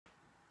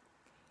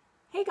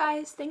Hey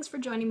guys, thanks for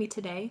joining me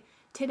today.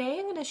 Today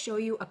I'm going to show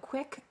you a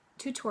quick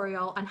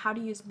tutorial on how to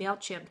use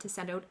Mailchimp to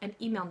send out an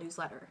email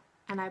newsletter.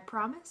 And I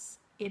promise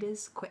it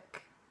is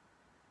quick.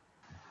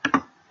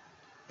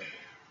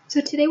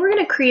 So today we're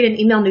going to create an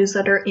email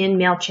newsletter in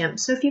Mailchimp.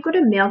 So if you go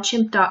to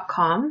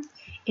mailchimp.com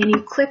and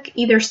you click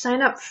either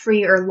sign up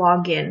free or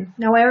login.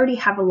 Now I already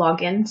have a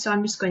login, so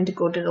I'm just going to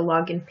go to the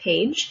login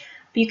page.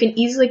 But you can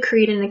easily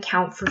create an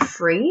account for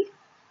free.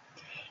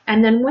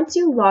 And then once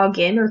you log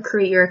in or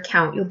create your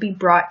account, you'll be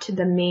brought to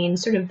the main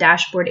sort of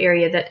dashboard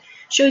area that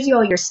shows you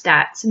all your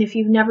stats. And if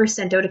you've never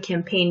sent out a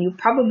campaign, you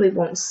probably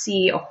won't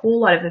see a whole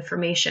lot of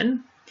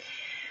information.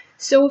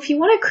 So if you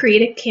want to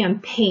create a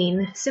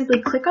campaign,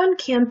 simply click on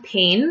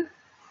campaign,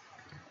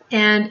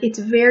 and it's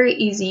very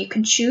easy. You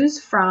can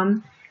choose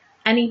from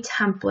any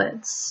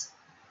templates.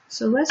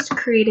 So let's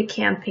create a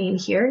campaign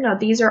here. Now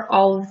these are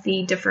all of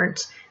the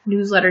different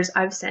newsletters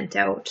I've sent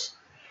out.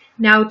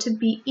 Now to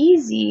be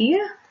easy,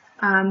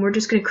 we're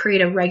just going to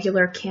create a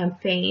regular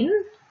campaign.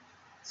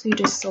 So you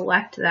just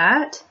select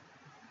that.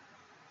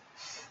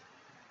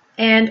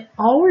 And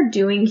all we're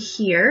doing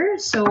here,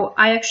 so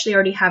I actually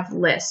already have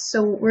lists.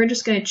 So we're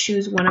just going to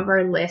choose one of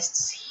our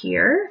lists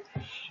here.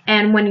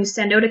 And when you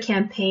send out a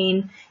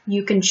campaign,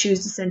 you can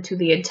choose to send to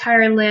the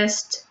entire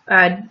list,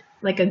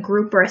 like a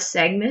group or a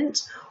segment,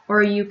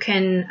 or you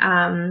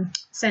can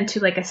send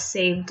to like a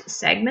saved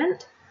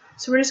segment.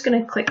 So we're just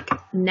going to click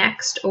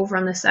next over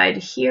on the side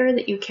here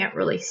that you can't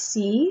really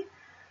see.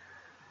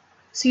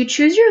 So you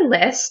choose your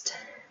list,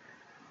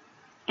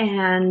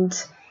 and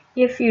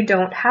if you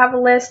don't have a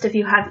list, if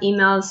you have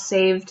emails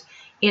saved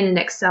in an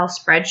Excel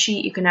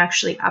spreadsheet, you can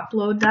actually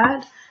upload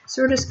that.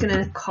 So we're just going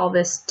to call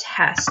this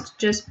test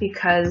just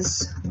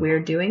because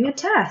we're doing a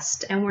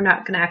test and we're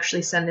not going to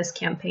actually send this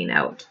campaign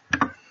out.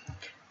 What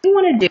you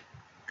want to do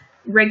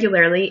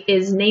regularly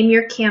is name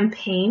your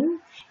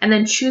campaign and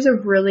then choose a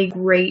really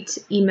great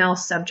email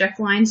subject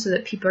line so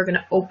that people are going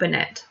to open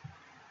it.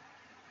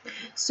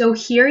 So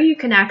here you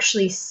can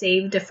actually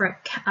save different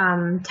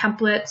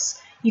templates.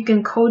 You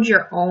can code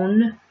your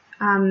own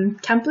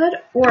template,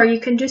 or you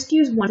can just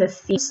use one of the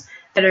themes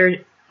that are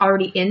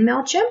already in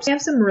Mailchimp. They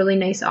have some really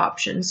nice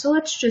options. So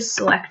let's just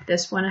select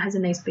this one. It has a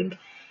nice big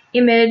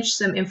image,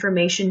 some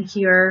information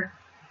here.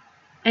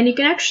 And you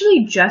can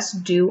actually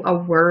just do a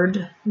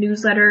Word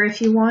newsletter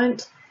if you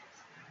want.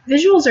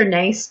 Visuals are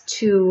nice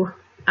to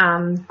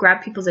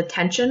grab people's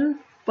attention,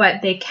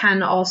 but they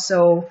can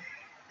also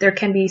there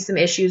can be some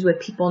issues with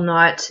people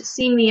not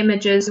seeing the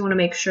images. You want to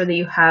make sure that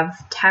you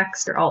have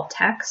text or alt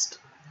text.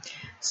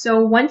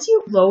 So once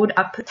you load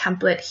up a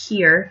template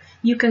here,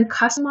 you can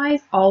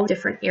customize all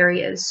different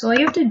areas. So all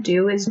you have to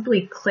do is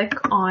simply click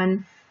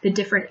on the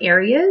different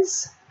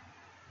areas,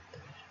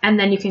 and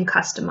then you can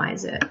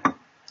customize it.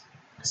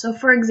 So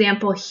for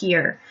example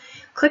here,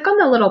 click on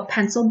the little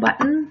pencil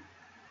button,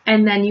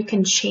 and then you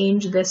can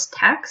change this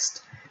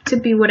text to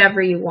be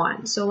whatever you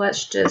want. So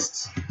let's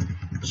just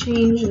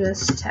change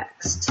this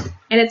text,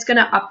 and it's going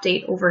to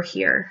update over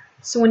here.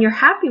 So when you're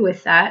happy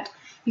with that,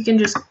 you can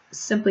just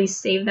simply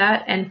save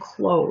that and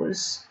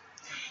close.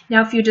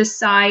 Now if you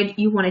decide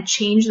you want to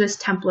change this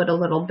template a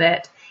little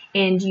bit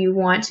and you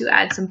want to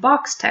add some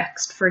box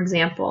text, for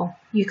example,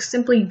 you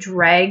simply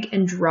drag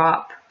and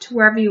drop to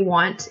wherever you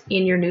want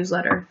in your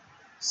newsletter.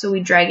 So we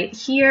drag it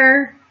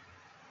here,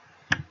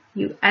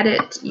 you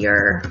edit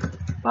your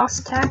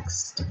box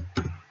text,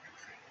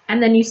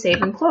 and then you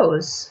save and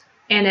close,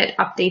 and it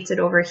updates it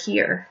over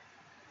here.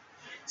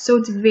 So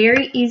it's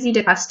very easy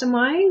to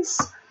customize.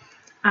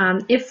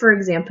 If, for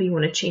example, you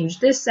want to change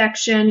this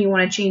section, you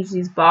want to change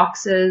these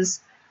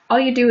boxes, all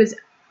you do is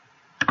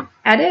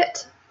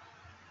edit,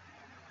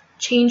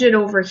 change it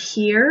over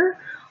here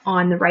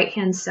on the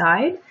right-hand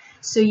side.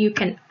 So you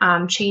can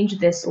change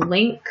this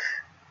link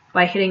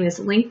by hitting this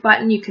link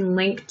button. You can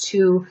link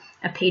to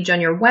a page on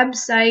your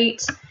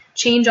website,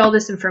 change all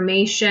this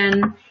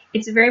information.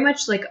 It's very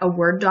much like a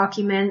Word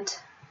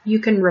document. You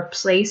can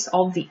replace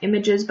all the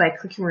images by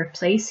clicking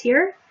replace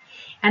here.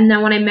 And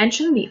then when I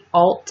mentioned the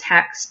alt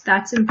text,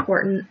 that's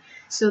important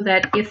so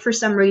that if for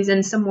some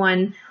reason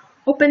someone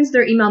opens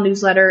their email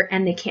newsletter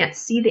and they can't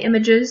see the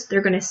images,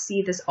 they're going to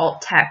see this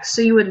alt text.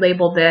 So you would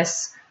label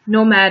this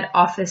Nomad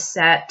Office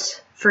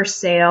Set for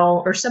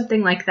sale or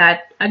something like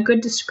that, a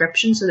good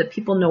description so that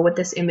people know what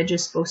this image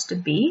is supposed to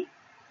be.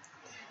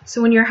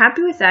 So when you're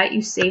happy with that,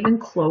 you save and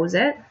close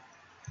it.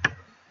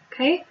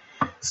 Okay.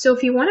 So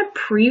if you want to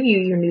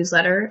preview your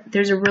newsletter,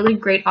 there's a really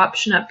great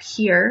option up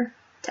here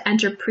to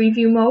enter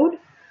preview mode,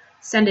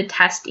 send a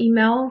test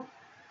email,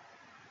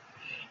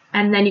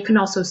 and then you can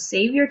also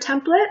save your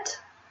template.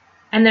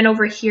 And then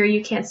over here,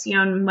 you can't see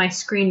on my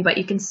screen, but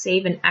you can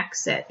save and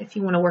exit if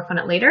you want to work on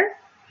it later.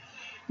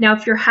 Now,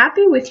 if you're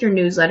happy with your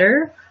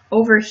newsletter,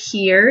 over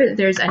here,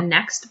 there's a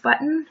next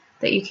button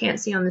that you can't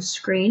see on the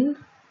screen.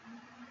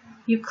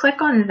 You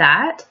click on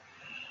that.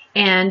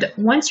 And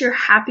once you're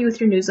happy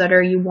with your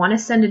newsletter, you want to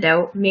send it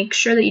out, make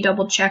sure that you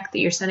double check that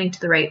you're sending to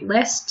the right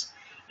list.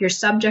 Your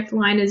subject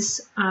line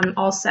is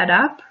all set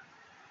up.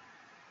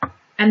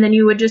 And then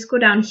you would just go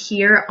down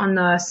here on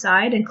the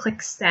side and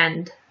click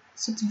send.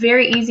 So it's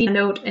very easy to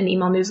note an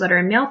email newsletter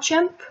in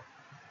Mailchimp.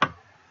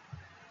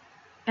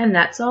 And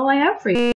that's all I have for you.